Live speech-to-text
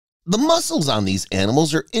The muscles on these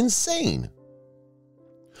animals are insane.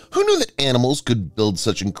 Who knew that animals could build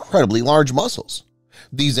such incredibly large muscles?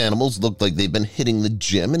 These animals look like they've been hitting the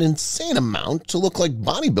gym an insane amount to look like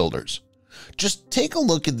bodybuilders. Just take a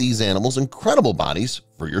look at these animals' incredible bodies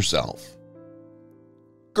for yourself.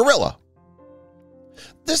 Gorilla.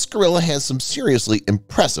 This gorilla has some seriously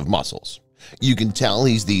impressive muscles. You can tell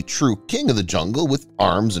he's the true king of the jungle with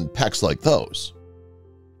arms and pecs like those.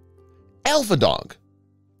 Alpha dog.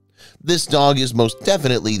 This dog is most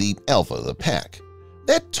definitely the alpha of the pack.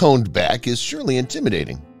 That toned back is surely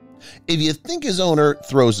intimidating. If you think his owner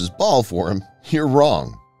throws his ball for him, you're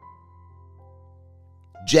wrong.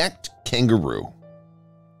 Jacked kangaroo.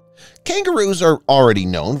 Kangaroos are already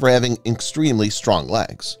known for having extremely strong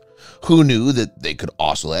legs. Who knew that they could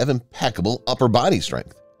also have impeccable upper body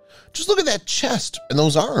strength? Just look at that chest and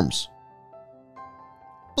those arms.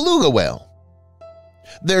 Beluga whale.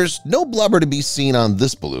 There's no blubber to be seen on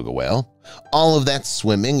this beluga whale. All of that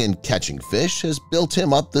swimming and catching fish has built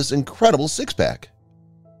him up this incredible six-pack.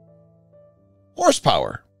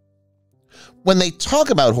 Horsepower. When they talk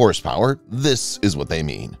about horsepower, this is what they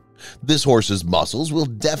mean. This horse's muscles will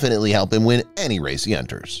definitely help him win any race he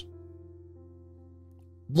enters.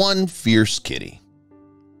 One fierce kitty.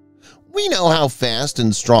 We know how fast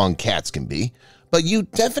and strong cats can be, but you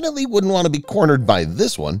definitely wouldn't want to be cornered by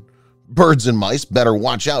this one. Birds and mice better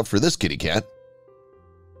watch out for this kitty cat.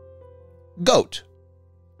 Goat.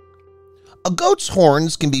 A goat's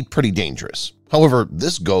horns can be pretty dangerous. However,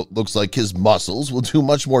 this goat looks like his muscles will do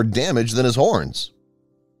much more damage than his horns.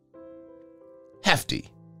 Hefty.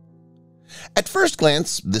 At first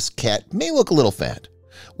glance, this cat may look a little fat.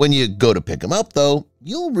 When you go to pick him up, though,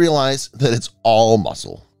 you'll realize that it's all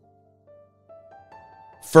muscle.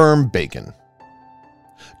 Firm bacon.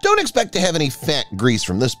 Don't expect to have any fat grease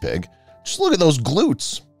from this pig. Just look at those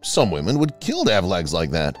glutes. Some women would kill to have legs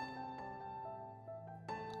like that.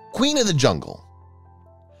 Queen of the jungle.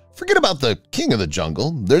 Forget about the king of the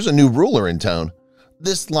jungle. There's a new ruler in town.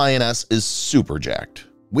 This lioness is super jacked.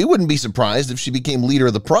 We wouldn't be surprised if she became leader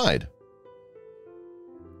of the pride.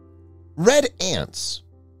 Red ants.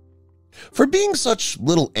 For being such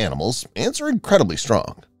little animals, ants are incredibly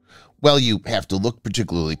strong. While you have to look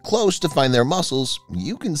particularly close to find their muscles,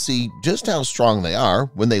 you can see just how strong they are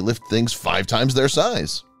when they lift things 5 times their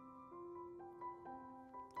size.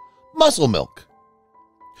 Muscle milk.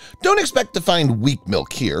 Don't expect to find weak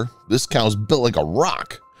milk here. This cow's built like a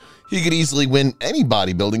rock. He could easily win any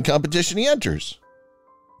bodybuilding competition he enters.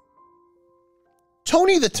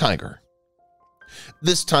 Tony the tiger.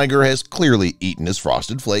 This tiger has clearly eaten his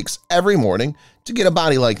Frosted Flakes every morning to get a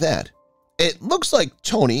body like that. It looks like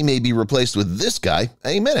Tony may be replaced with this guy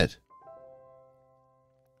any minute.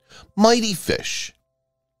 Mighty fish.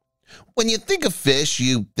 When you think of fish,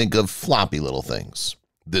 you think of floppy little things.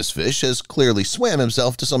 This fish has clearly swam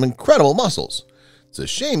himself to some incredible muscles. It's a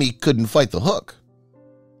shame he couldn't fight the hook.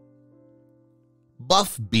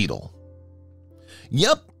 Buff beetle.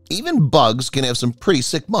 Yup, even bugs can have some pretty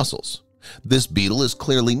sick muscles. This beetle is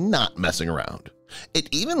clearly not messing around. It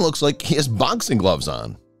even looks like he has boxing gloves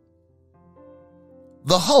on.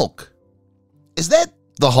 The Hulk. Is that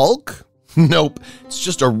the Hulk? Nope, it's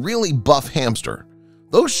just a really buff hamster.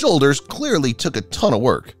 Those shoulders clearly took a ton of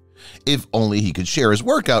work. If only he could share his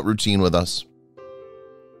workout routine with us.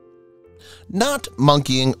 Not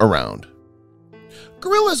monkeying around.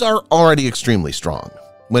 Gorillas are already extremely strong.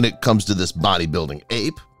 When it comes to this bodybuilding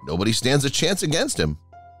ape, nobody stands a chance against him.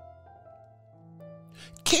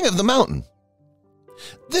 King of the mountain.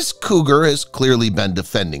 This cougar has clearly been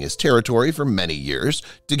defending his territory for many years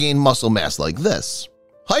to gain muscle mass like this.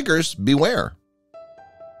 Hikers, beware.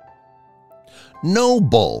 No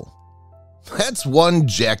bull. That's one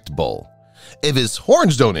jacked bull. If his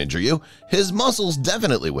horns don't injure you, his muscles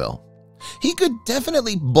definitely will. He could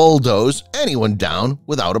definitely bulldoze anyone down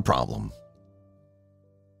without a problem.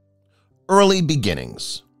 Early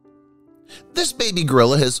beginnings. This baby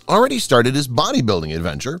gorilla has already started his bodybuilding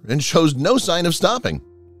adventure and shows no sign of stopping.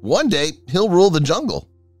 One day, he'll rule the jungle.